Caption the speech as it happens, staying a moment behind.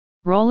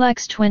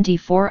Rolex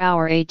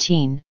 24-hour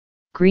 18,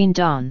 Green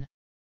Dawn.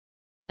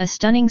 A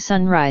stunning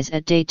sunrise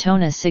at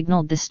Daytona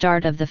signaled the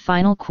start of the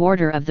final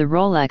quarter of the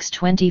Rolex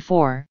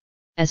 24,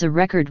 as a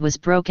record was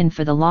broken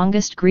for the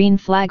longest green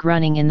flag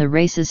running in the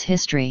race's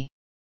history.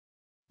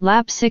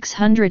 Lap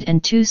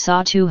 602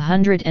 saw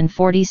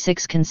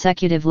 246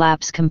 consecutive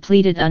laps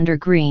completed under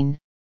green,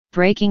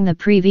 breaking the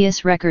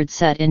previous record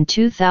set in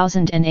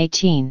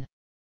 2018.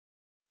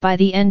 By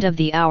the end of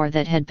the hour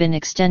that had been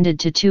extended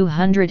to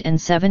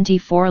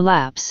 274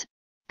 laps,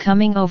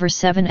 coming over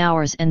 7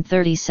 hours and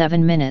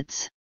 37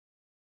 minutes.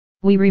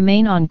 We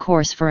remain on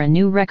course for a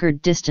new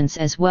record distance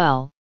as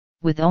well,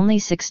 with only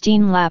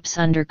 16 laps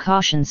under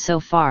caution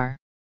so far.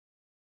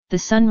 The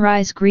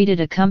sunrise greeted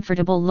a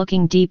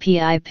comfortable-looking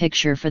DPI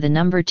picture for the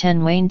number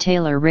 10 Wayne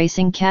Taylor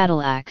Racing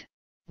Cadillac,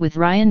 with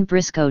Ryan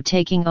Briscoe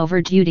taking over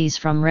duties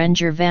from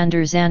Renger van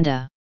der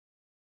Zande.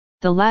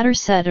 The latter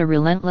set a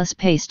relentless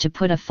pace to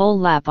put a full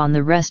lap on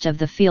the rest of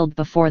the field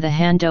before the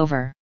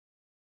handover.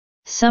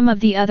 Some of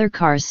the other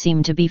cars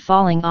seemed to be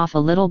falling off a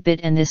little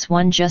bit and this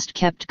one just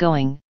kept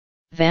going,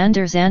 van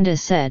der Zande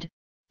said,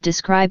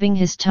 describing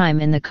his time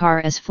in the car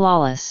as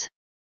flawless.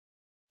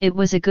 It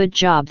was a good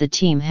job. The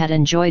team had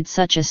enjoyed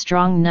such a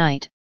strong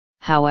night,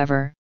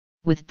 however,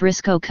 with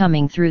Briscoe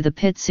coming through the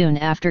pit soon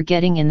after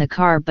getting in the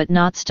car but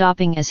not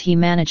stopping as he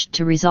managed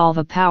to resolve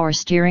a power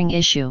steering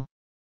issue.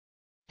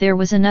 There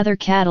was another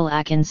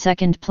Cadillac in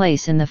second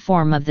place in the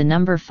form of the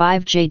number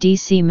 5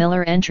 JDC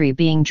Miller entry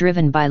being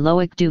driven by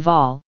Loic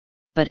Duval,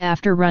 but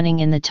after running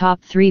in the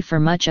top 3 for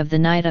much of the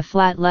night, a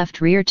flat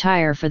left rear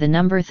tire for the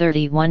number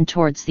 31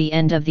 towards the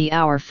end of the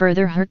hour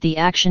further hurt the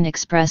Action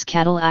Express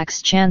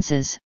Cadillac's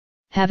chances,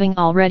 having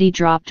already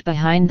dropped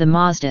behind the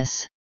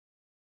Mazdas.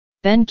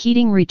 Ben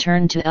Keating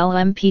returned to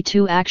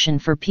LMP2 action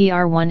for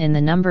PR1 in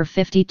the number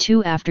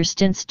 52 after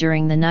stints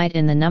during the night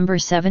in the number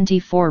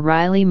 74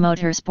 Riley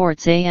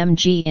Motorsports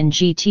AMG in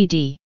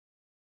GTD.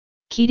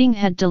 Keating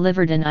had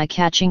delivered an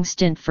eye-catching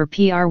stint for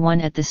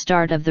PR1 at the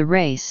start of the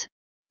race,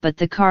 but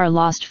the car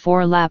lost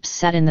 4 laps,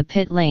 sat in the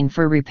pit lane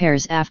for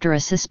repairs after a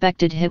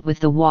suspected hit with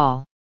the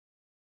wall.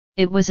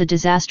 It was a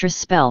disastrous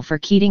spell for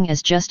Keating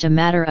as just a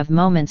matter of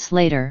moments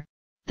later,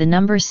 the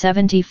number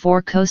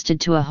 74 coasted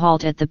to a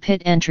halt at the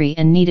pit entry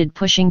and needed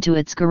pushing to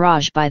its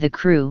garage by the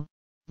crew,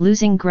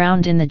 losing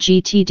ground in the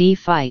GTD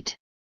fight.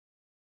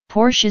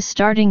 Porsche is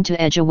starting to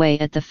edge away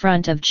at the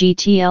front of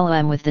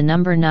GTLM with the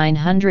number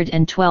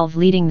 912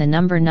 leading the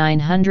number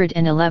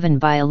 911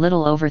 by a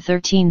little over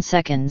 13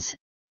 seconds,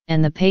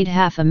 and the paid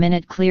half a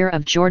minute clear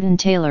of Jordan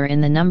Taylor in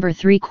the number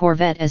 3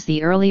 Corvette as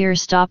the earlier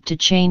stop to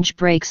change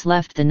brakes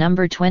left the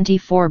number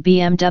 24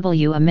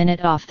 BMW a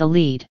minute off the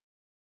lead.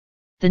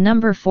 The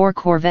number 4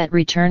 Corvette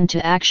returned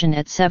to action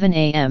at 7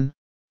 a.m.,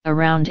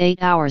 around 8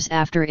 hours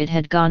after it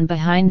had gone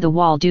behind the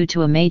wall due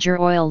to a major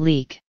oil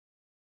leak.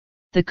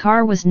 The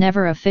car was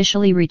never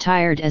officially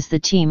retired as the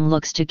team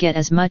looks to get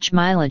as much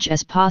mileage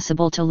as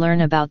possible to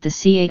learn about the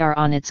C8R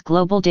on its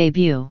global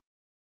debut.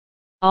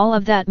 All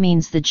of that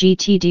means the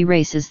GTD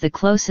race is the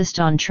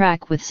closest on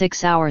track with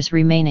 6 hours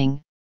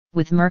remaining,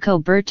 with Mirko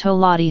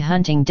Bertolotti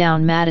hunting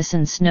down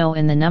Madison Snow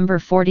in the number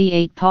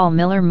 48 Paul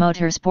Miller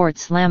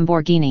Motorsports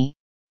Lamborghini,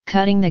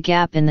 cutting the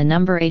gap in the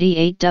number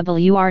 88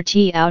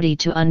 WRT Audi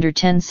to under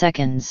 10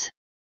 seconds.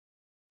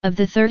 Of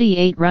the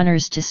 38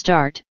 runners to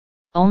start,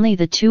 only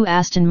the 2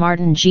 Aston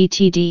Martin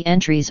GTD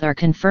entries are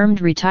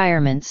confirmed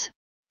retirements,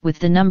 with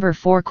the number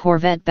 4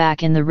 Corvette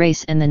back in the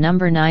race and the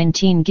number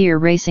 19 Gear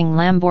Racing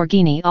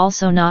Lamborghini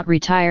also not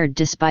retired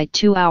despite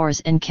 2 hours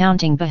and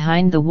counting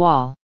behind the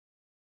wall.